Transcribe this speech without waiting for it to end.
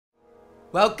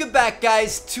Welcome back,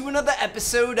 guys, to another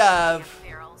episode of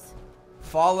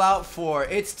Fallout 4.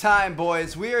 It's time,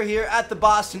 boys. We are here at the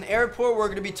Boston airport. We're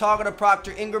going to be talking to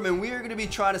Proctor Ingram, and we are going to be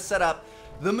trying to set up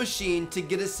the machine to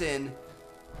get us in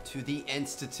to the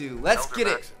Institute. Let's get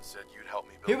it. Said you'd help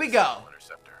me build Here we go.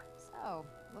 Interceptor. So,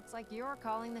 looks like you're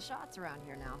calling the shots around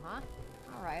here now, huh?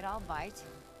 Alright, I'll bite.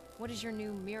 What does your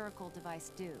new miracle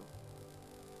device do?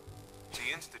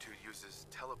 The Institute uses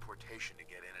teleportation to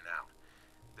get in and out.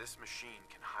 This machine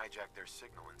can hijack their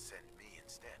signal and send me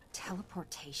instead.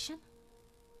 Teleportation?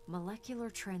 Molecular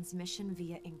transmission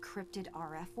via encrypted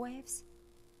RF waves?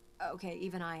 Okay,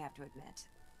 even I have to admit,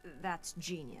 that's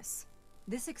genius.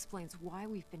 This explains why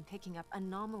we've been picking up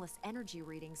anomalous energy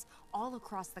readings all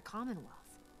across the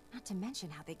Commonwealth. Not to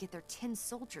mention how they get their tin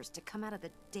soldiers to come out of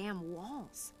the damn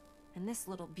walls. And this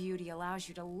little beauty allows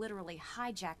you to literally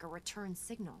hijack a return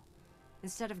signal.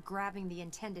 Instead of grabbing the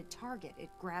intended target, it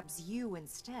grabs you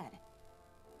instead.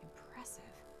 Impressive.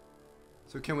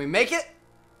 So can we make it?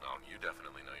 Oh, you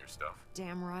definitely know your stuff.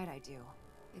 Damn right I do.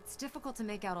 It's difficult to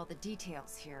make out all the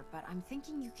details here, but I'm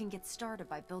thinking you can get started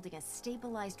by building a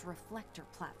stabilized reflector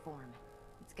platform.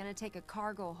 It's gonna take a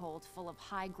cargo hold full of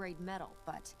high-grade metal,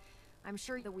 but I'm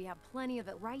sure that we have plenty of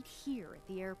it right here at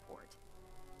the airport.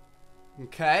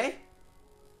 Okay.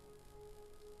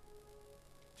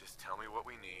 Just tell me what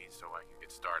we need so I can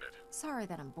get started. Sorry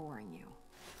that I'm boring you.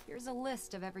 Here's a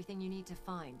list of everything you need to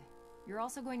find. You're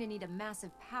also going to need a massive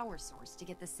power source to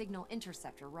get the signal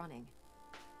interceptor running.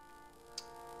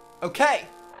 Okay.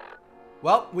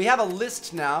 Well, we have a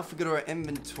list now. If we go to our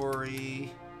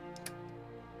inventory.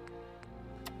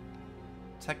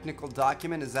 Technical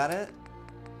document, is that it?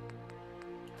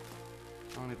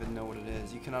 I don't even know what it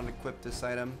is. You cannot equip this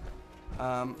item.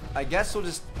 I guess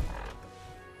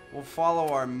we'll follow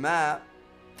our map.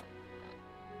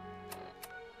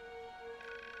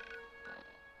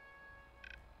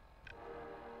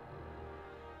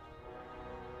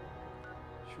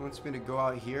 She wants me to go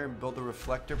out here and build a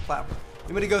reflector platform.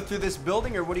 You want me to go through this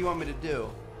building, or what do you want me to do?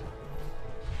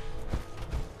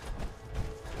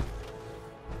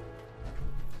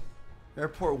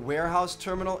 Airport warehouse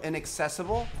terminal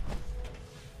inaccessible.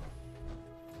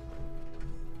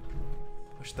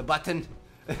 Push the button.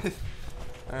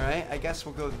 Alright, I guess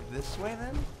we'll go this way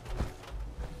then.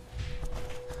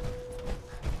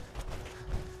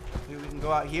 Maybe we can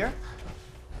go out here.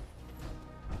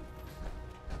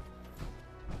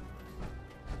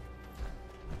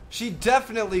 She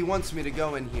definitely wants me to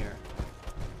go in here.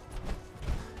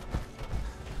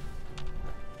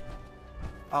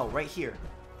 Oh, right here.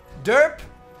 Derp!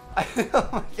 Oh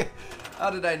my God.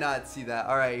 How did I not see that?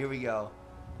 Alright, here we go.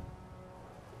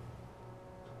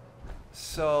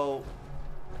 So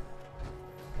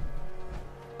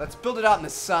let's build it out in the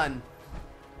sun.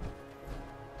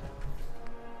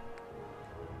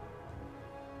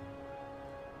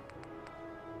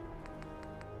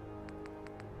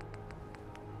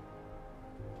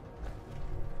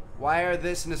 Wire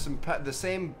this into the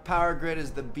same power grid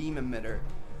as the beam emitter.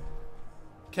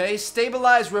 Okay,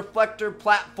 stabilized reflector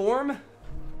platform.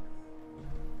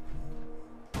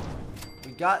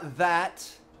 We got that.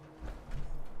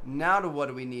 Now to what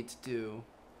do we need to do?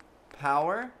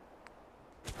 Power?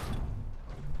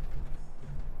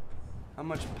 How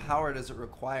much power does it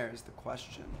require is the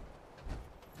question.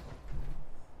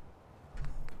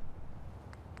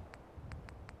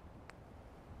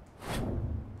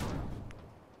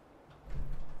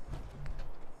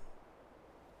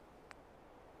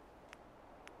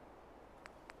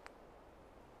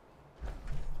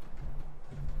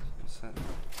 Set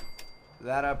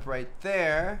that up right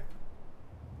there.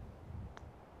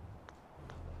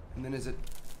 And then is it...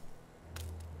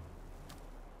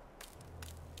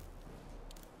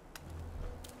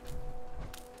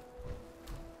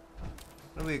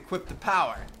 How do we equip the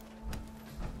power?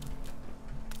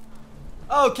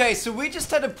 Okay, so we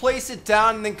just had to place it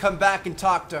down and then come back and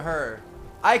talk to her.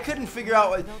 I couldn't figure out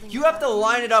what... You have to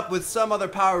line it up with some other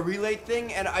power relay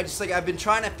thing, and I've been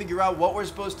trying to figure out what we're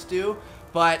supposed to do,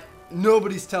 but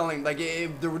nobody's telling,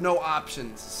 there were no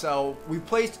options. So we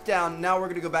placed it down. Now we're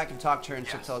gonna go back and talk to her, and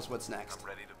she'll tell us what's next. I'm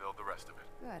ready to build the rest of it.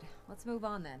 Good. Let's move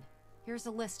on then. Here's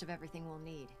a list of everything we'll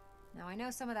need. Now, I know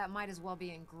some of that might as well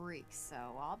be in Greek, so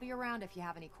I'll be around if you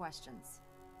have any questions.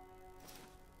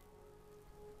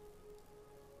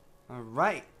 All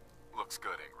right. Looks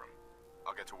good, Ingram.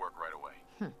 I'll get to work right away.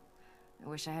 I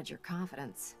wish I had your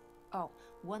confidence. Oh,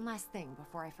 one last thing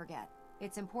before I forget.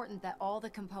 It's important that all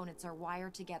the components are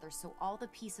wired together so all the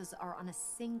pieces are on a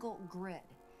single grid.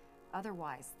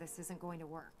 Otherwise, this isn't going to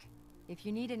work. If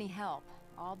you need any help,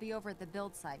 I'll be over at the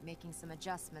build site making some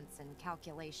adjustments and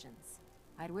calculations.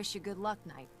 I'd wish you good luck,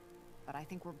 Knight. but I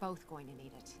think we're both going to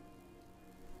need it.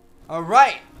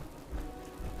 Alright.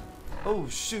 Oh,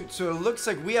 shoot. So it looks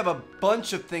like we have a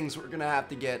bunch of things we're going to have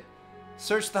to get.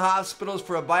 Search the hospitals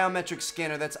for a biometric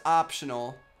scanner. That's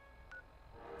optional.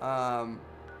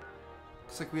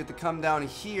 Looks like we have to come down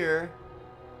here.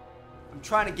 I'm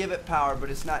trying to give it power, but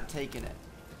it's not taking it.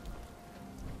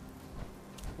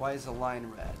 Why is the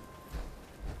line red?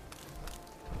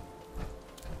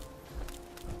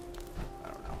 I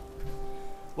don't know.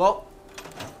 Well,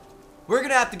 we're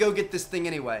gonna have to go get this thing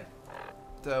anyway.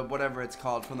 The whatever it's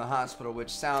called from the hospital,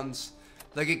 which sounds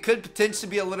like it could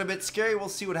potentially be a little bit scary. We'll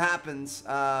see what happens.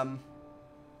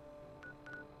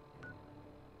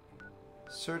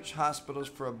 Search hospitals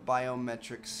for a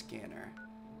biometric scanner.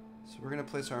 So we're gonna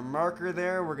place our marker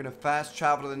there. We're gonna fast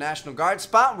travel to the National Guard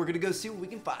spot. We're gonna go see what we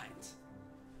can find.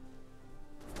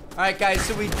 Alright guys,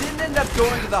 so we didn't end up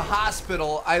going to the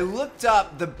hospital. I looked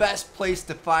up the best place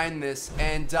to find this,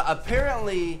 and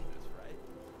apparently...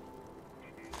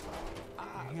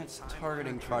 Enhanced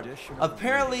targeting card.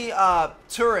 Apparently,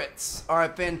 turrets are a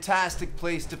fantastic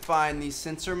place to find these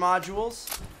sensor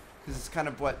modules, because it's kind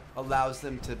of what allows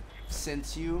them to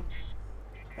sense you,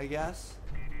 I guess.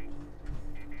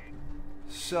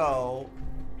 So...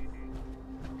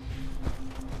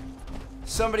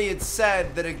 somebody had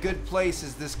said that a good place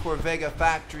is this Corvega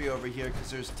factory over here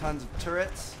because there's tons of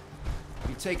turrets.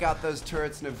 You take out those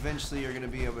turrets and eventually you're going to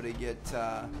be able to get,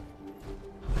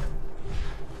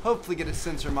 hopefully get a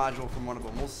sensor module from one of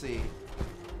them. We'll see.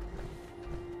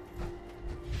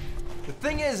 The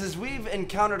thing is we've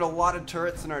encountered a lot of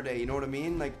turrets in our day, you know what I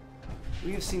mean? Like,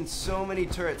 we've seen so many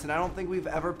turrets and I don't think we've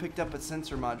ever picked up a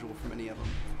sensor module from any of them.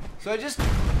 So I just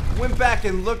went back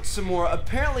and looked some more.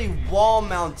 Apparently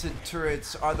wall-mounted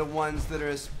turrets are the ones that are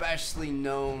especially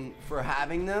known for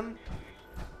having them.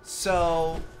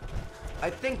 So I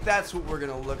think that's what we're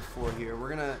gonna look for here. We're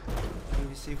gonna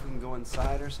maybe see if we can go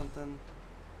inside or something.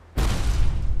 I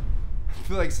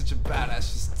feel like such a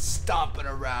badass just stomping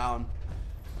around.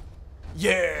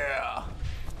 Yeah!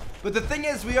 But the thing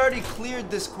is, we already cleared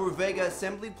this Corvega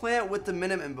assembly plant with the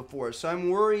Minutemen before, so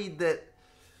I'm worried that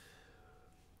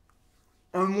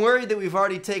we've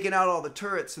already taken out all the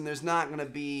turrets and there's not gonna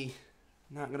be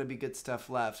good stuff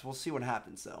left. We'll see what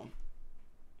happens though.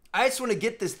 I just want to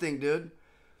get this thing, dude.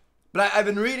 But I've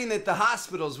been reading that the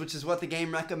hospitals, which is what the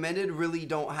game recommended, really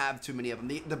don't have too many of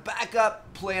them. The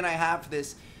backup plan I have for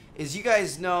this is, you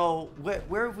guys know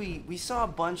where we saw a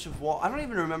bunch of I don't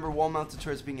even remember wall-mounted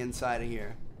turrets being inside of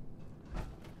here.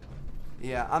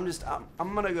 Yeah,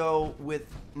 I'm gonna go with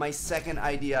my second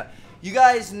idea. You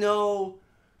guys know,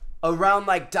 around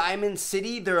like Diamond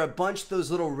City, there are a bunch of those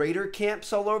little raider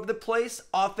camps all over the place.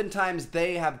 Oftentimes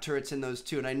they have turrets in those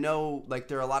too, and I know like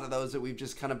there are a lot of those that we've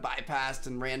just kind of bypassed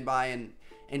and ran by and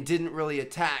didn't really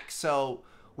attack. So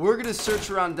we're gonna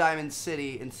search around Diamond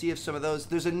City and see if some of those.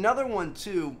 There's another one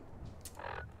too.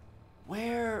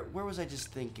 Where was I just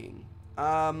thinking?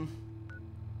 Alright,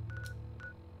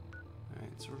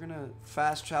 so we're gonna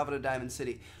fast travel to Diamond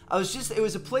City. It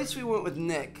was a place we went with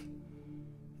Nick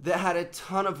that had a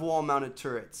ton of wall-mounted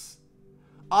turrets.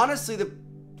 Honestly,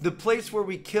 the place where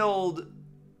we killed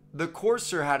the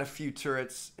Courser had a few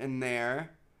turrets in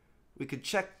there. We could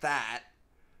check that.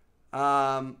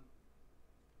 There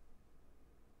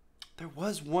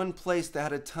was one place that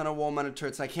had a ton of wall-mounted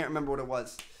turrets. I can't remember what it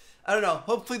was. I don't know.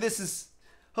 Hopefully this is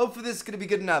gonna be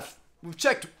good enough. We've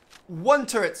checked one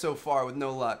turret so far with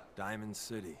no luck. Diamond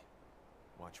City.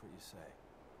 Watch what you say.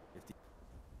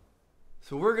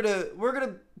 So we're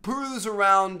gonna peruse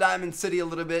around Diamond City a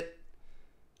little bit,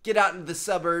 get out into the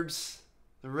suburbs,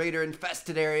 the raider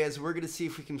infested areas. We're gonna see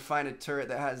if we can find a turret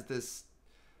that has this,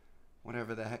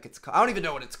 whatever the heck it's called. I don't even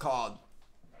know what it's called.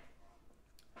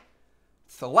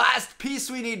 It's the last piece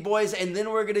we need, boys, and then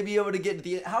we're gonna be able to get to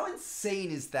the. How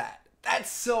insane is that?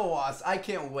 That's so awesome. I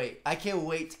can't wait. I can't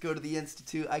wait to go to the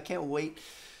Institute. I can't wait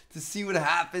to see what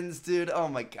happens, dude. Oh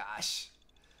my gosh.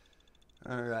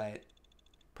 All right.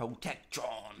 Protection.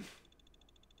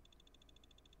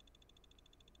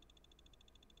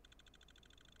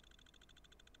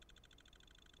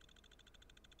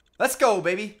 Let's go,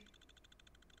 baby.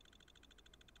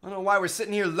 I don't know why we're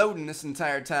sitting here loading this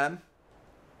entire time.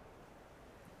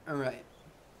 Alright.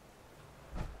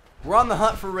 We're on the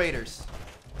hunt for raiders.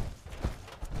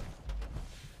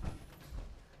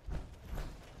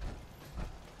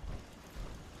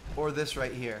 Or this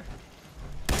right here.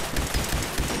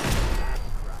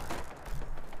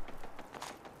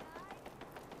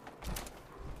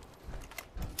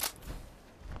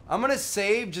 I'm gonna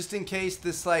save just in case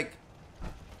this like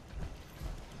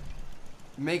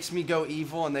makes me go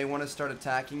evil and they want to start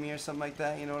attacking me or something like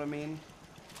that, you know what I mean?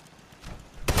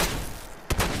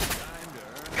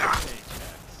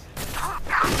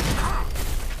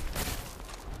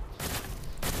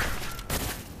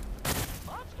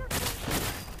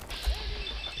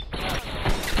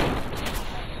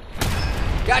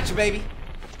 Gotcha, baby.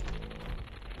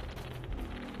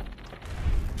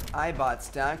 Eyebot's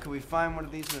down. Could we find one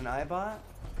of these with an eyebot?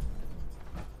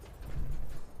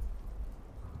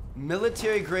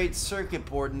 Military grade circuit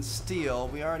board and steel.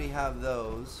 We already have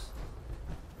those.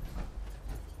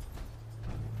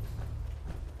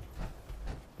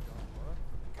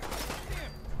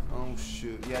 Oh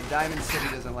shoot. Yeah, Diamond City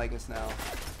doesn't like us now.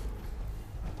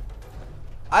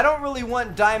 I don't really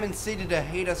want Diamond City to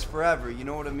hate us forever, you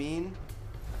know what I mean?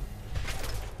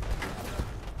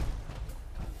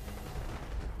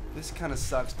 This kind of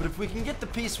sucks, but if we can get the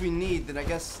piece we need, then I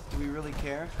guess, do we really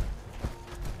care?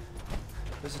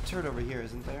 There's a turret over here,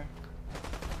 isn't there?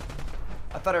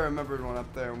 I thought I remembered one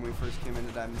up there when we first came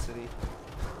into Diamond City.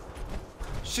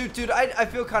 Shoot, dude, I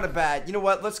feel kind of bad. You know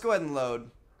what? Let's go ahead and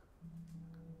load.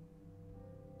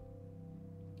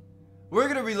 We're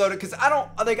gonna reload it because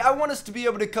I want us to be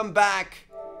able to come back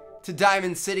to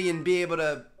Diamond City and be able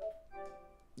to,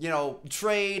 you know,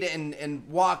 trade and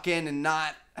walk in and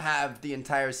not have the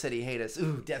entire city hate us.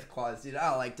 Ooh, Deathclaws, dude. I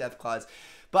don't like Deathclaws.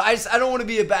 But I don't want to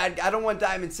be a bad guy. I don't want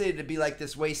Diamond City to be like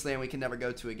this wasteland we can never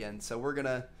go to again. So we're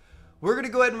gonna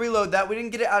go ahead and reload that. We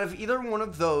didn't get it out of either one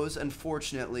of those,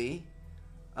 unfortunately.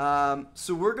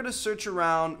 So we're gonna search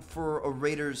around for a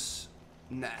raider's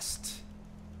nest.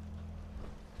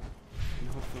 And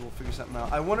hopefully we'll figure something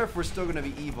out. I wonder if we're still gonna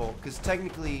be evil, because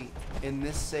technically in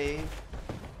this save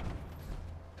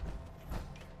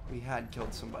we had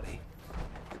killed somebody.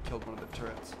 Or killed one of the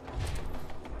turrets.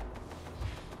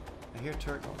 I hear a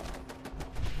turret going on.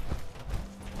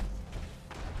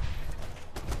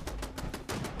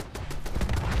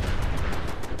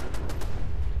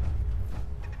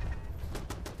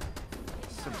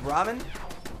 So Brahmin?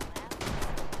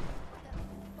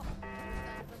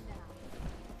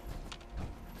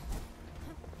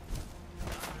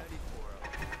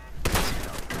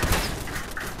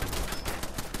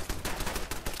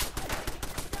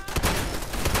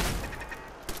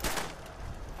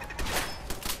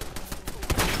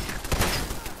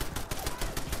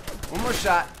 One more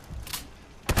shot.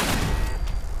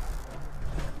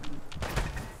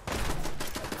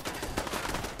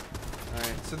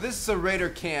 Alright, so this is a raider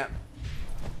camp.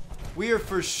 We are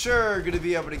for sure going to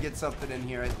be able to get something in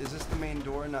here. Is this the main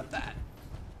door? Not that.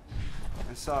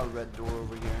 I saw a red door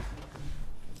over here.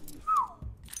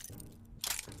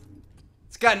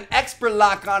 It's got an expert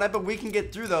lock on it, but we can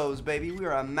get through those, baby. We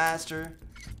are a master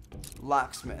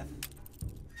locksmith.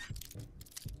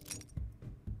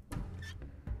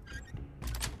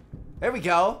 There we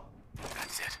go.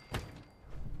 That's it.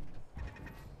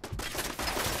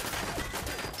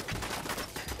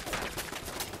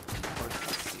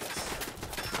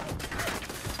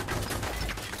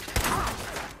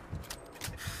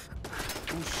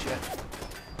 Oh shit.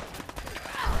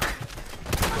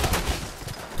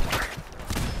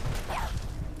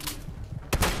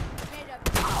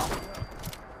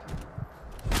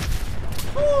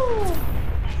 Woo!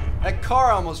 That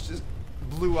car almost just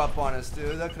blew up on us,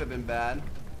 dude. That could have been bad.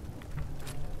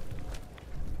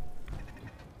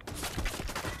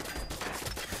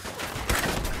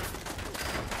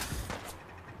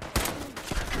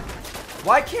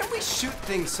 Why can't we shoot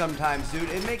things sometimes, dude?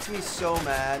 It makes me so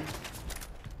mad.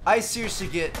 I seriously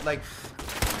get, like,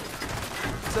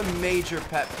 it's a major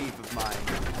pet peeve of mine.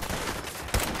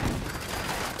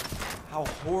 How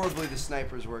horribly the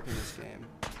snipers work in this game.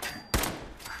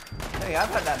 Hey, I've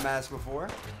had that mask before.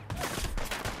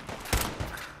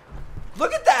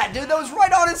 Look at that, dude. That was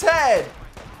right on his head.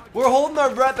 We're holding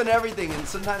our breath and everything, and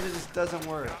sometimes it just doesn't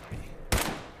work.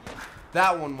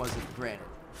 That one wasn't, granted.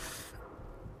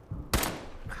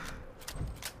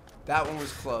 That one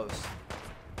was close.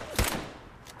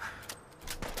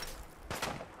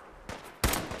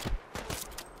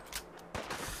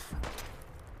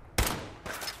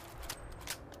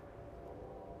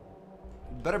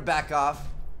 Better back off.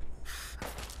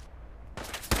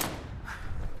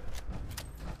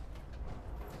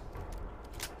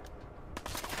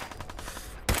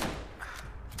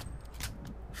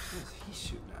 What is he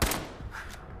shooting at?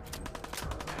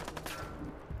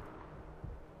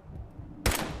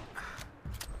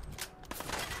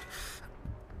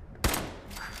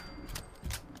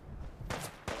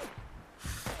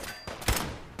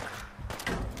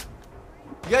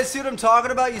 You guys see what I'm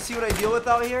talking about? You see what I deal with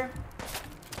out here?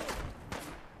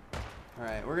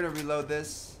 Alright, we're gonna reload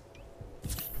this.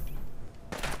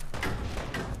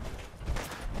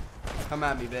 Come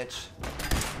at me, bitch.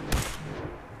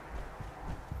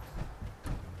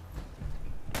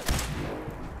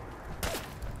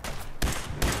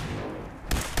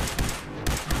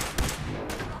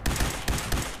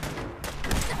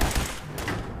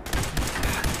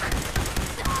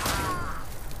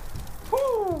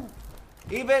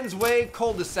 Evans Way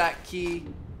cul-de-sac key.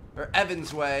 Or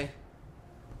Evans Way.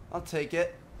 I'll take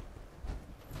it.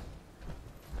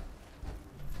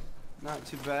 Not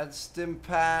too bad. Stim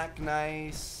pack,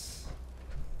 nice.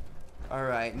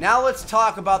 Alright, now let's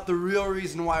talk about the real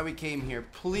reason why we came here.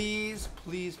 Please,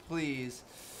 please, please.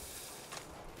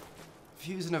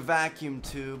 Fusing a vacuum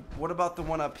tube. What about the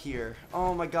one up here?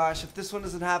 Oh my gosh, if this one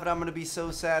doesn't have it, I'm gonna be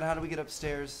so sad. How do we get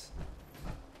upstairs?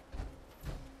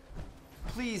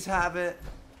 Please have it.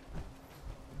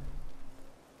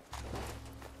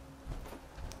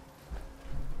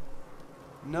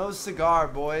 No cigar,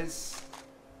 boys.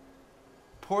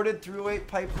 Ported through 8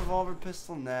 pipe revolver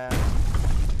pistol? Nah.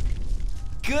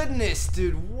 Goodness,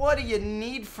 dude, what do you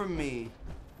need from me?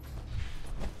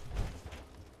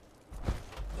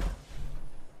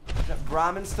 Is that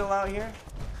Brahmin still out here?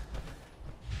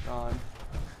 Gone.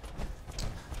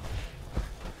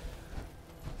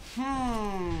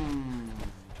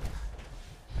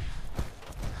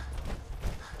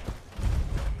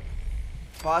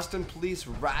 Boston Police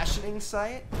rationing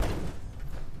site?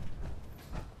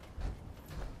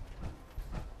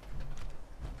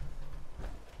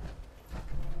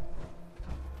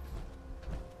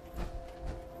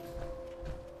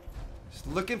 Just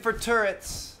looking for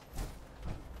turrets.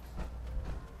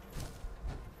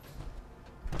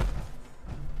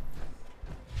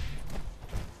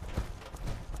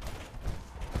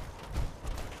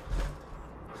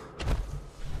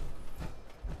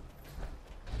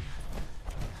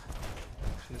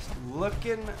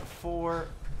 Looking for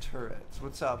turrets.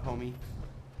 What's up, homie?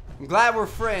 I'm glad we're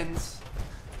friends.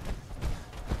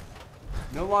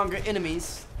 No longer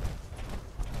enemies.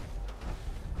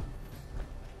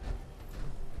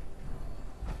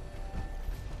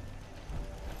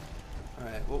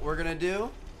 Alright, what we're gonna do,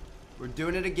 we're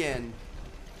doing it again.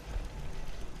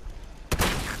 It's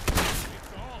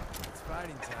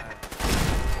fighting time.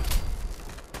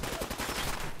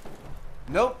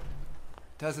 Nope.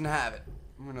 Doesn't have it.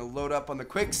 I'm gonna load up on the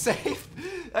quick save.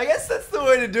 I guess that's the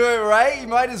way to do it, right? You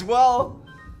might as well.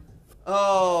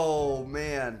 Oh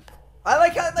man, I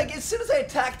like how as soon as I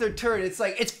attack their turret, it's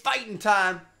like it's fighting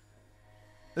time.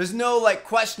 There's no like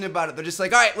question about it. They're just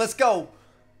like, all right, let's go,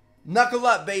 knuckle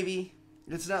up, baby.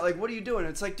 It's not like, what are you doing?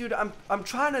 It's like, dude, I'm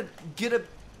trying to get a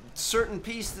certain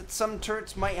piece that some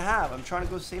turrets might have. I'm trying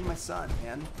to go save my son,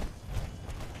 man.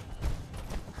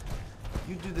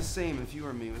 You'd do the same if you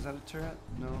were me. Was that a turret?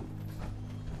 No.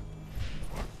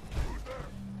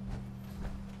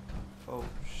 Oh,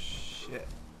 shit.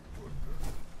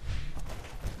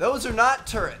 Those are not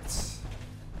turrets.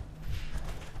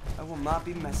 I will not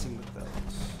be messing with those.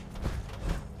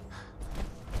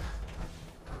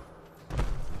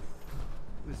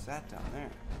 Who is that down there?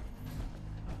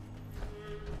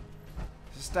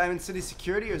 Is this Diamond City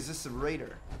Security or is this a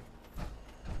raider?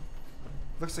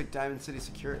 Looks like Diamond City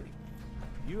Security.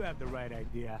 You have the right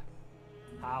idea.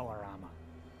 Power armor.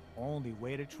 Only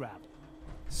way to travel.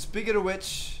 Speaking of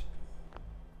which,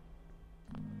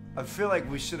 I feel like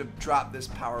we should have dropped this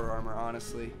power armor,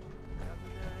 honestly.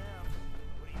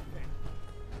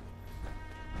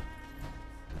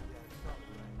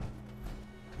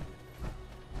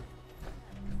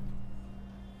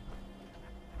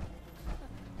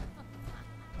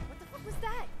 What the fuck was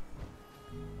that?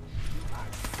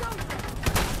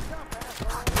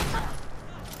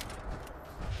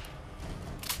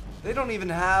 They don't even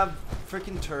have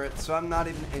freaking turrets, so I'm not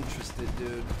even interested,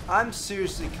 dude. I'm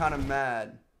seriously kind of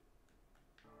mad.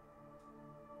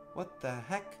 What the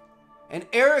heck? An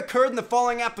error occurred in the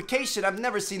following application. I've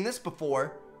never seen this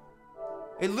before.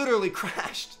 It literally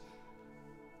crashed.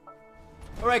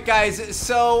 Alright guys,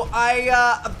 so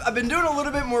I've been doing a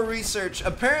little bit more research.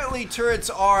 Apparently turrets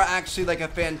are actually like a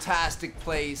fantastic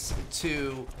place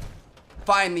to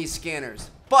find these scanners.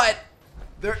 But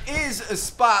there is a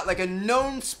spot, like a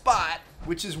known spot,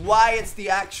 which is why it's the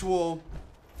actual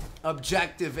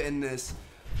objective in this,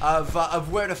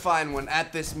 of where to find one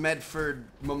at this Medford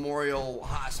Memorial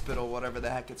Hospital, whatever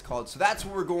the heck it's called. So that's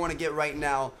what we're going to get right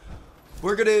now.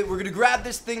 We're gonna grab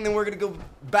this thing, then we're gonna go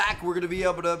back. We're gonna be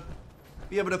able to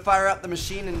fire up the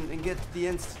machine and get to the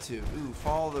Institute. Ooh,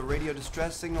 follow the radio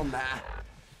distress signal. Nah.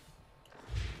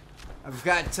 I've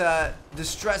got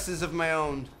distresses of my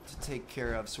own to take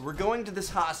care of. So we're going to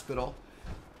this hospital,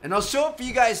 and I'll show it for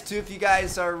you guys too. If you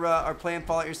guys are playing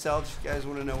Fallout yourselves, if you guys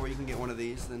want to know where you can get one of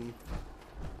these, then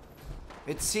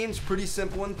it seems pretty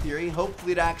simple in theory.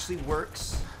 Hopefully it actually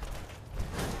works.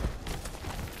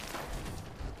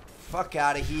 Fuck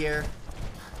out of here.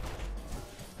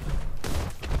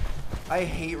 I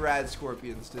hate rad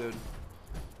scorpions, dude.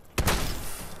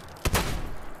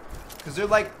 Cause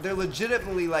they're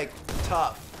legitimately like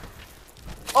tough.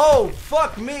 Oh,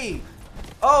 fuck me.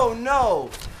 Oh, no.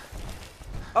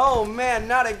 Oh, man,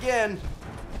 not again.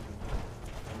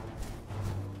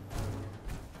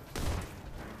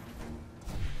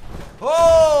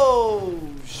 Oh,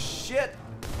 shit.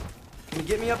 Can you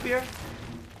get me up here?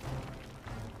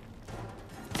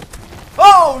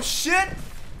 Oh, shit.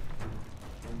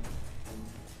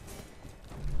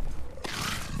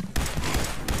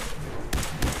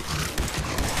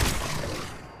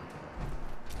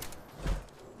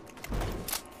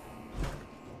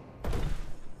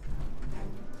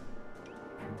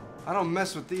 I don't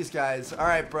mess with these guys. All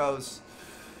right, bros.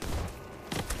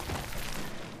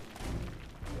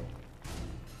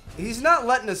 He's not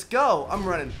letting us go. I'm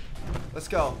running. Let's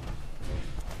go.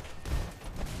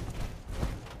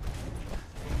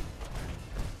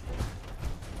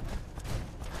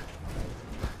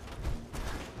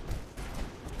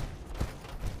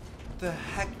 The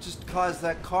heck just caused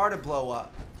that car to blow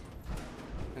up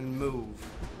and move?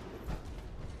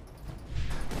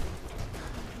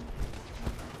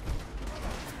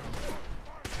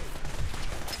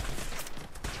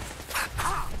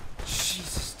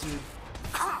 Jesus, dude.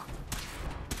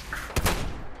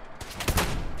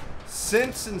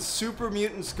 Synths and super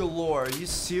mutants galore. Are you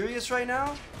serious right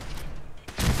now?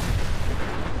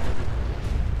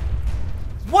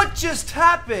 What just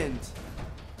happened?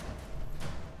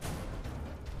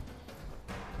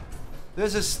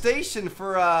 There's a station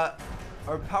for our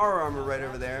power armor right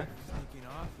over there. Sneaking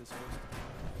off is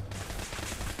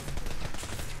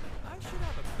I should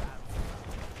have a battle.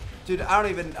 Dude, I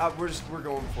don't even. We're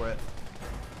going for it.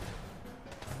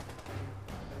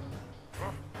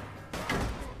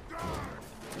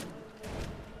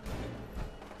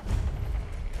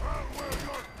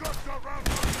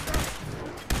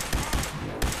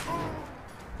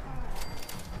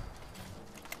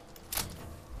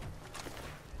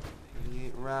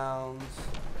 Rounds.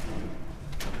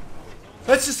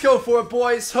 Let's just go for it,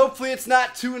 boys. Hopefully it's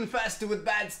not too infested with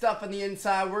bad stuff on the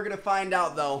inside. We're gonna find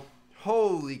out though.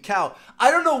 Holy cow.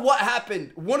 I don't know what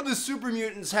happened. One of the super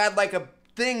mutants had like a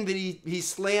thing that he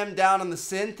slammed down on the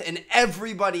synth and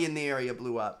everybody in the area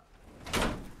blew up.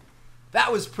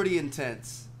 That was pretty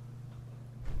intense.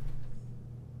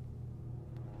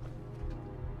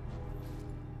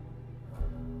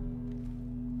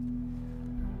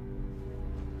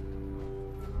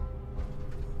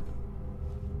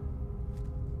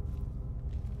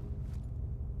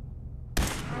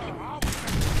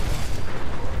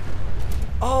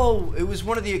 Oh, it was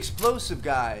one of the explosive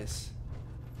guys.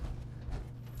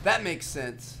 That makes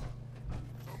sense.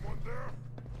 Someone there?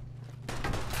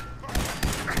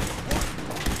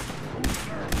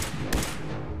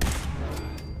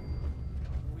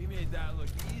 We made that look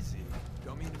easy.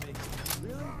 Don't mean to make it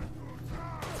really.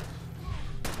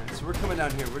 Alright, so we're coming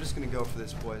down here. We're just gonna go for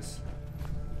this, boys.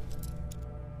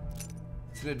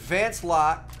 It's an advanced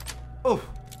lock. Oh.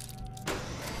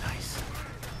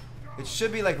 It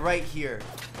should be like right here.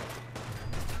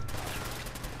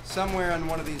 Somewhere on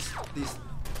one of these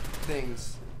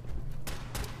things.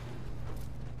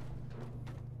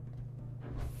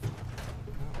 Oh,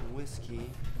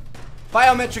 whiskey.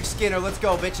 Biometric scanner, let's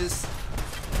go, bitches.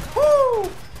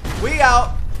 Woo! We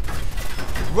out.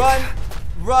 Run,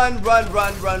 run, run,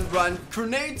 run, run, run.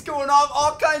 Grenades going off,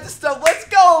 all kinds of stuff. Let's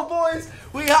go, boys.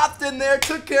 We hopped in there,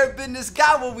 took care of business,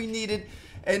 got what we needed.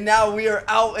 And now we are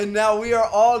out, and now we are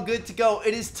all good to go.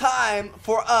 It is time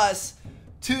for us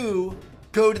to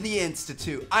go to the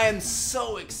Institute. I am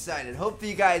so excited. Hopefully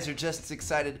you guys are just as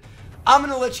excited. I'm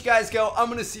going to let you guys go. I'm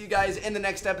going to see you guys in the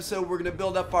next episode. We're going to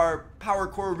build up our power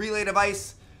core relay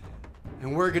device,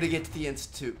 and we're going to get to the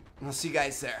Institute. And I'll see you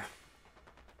guys there.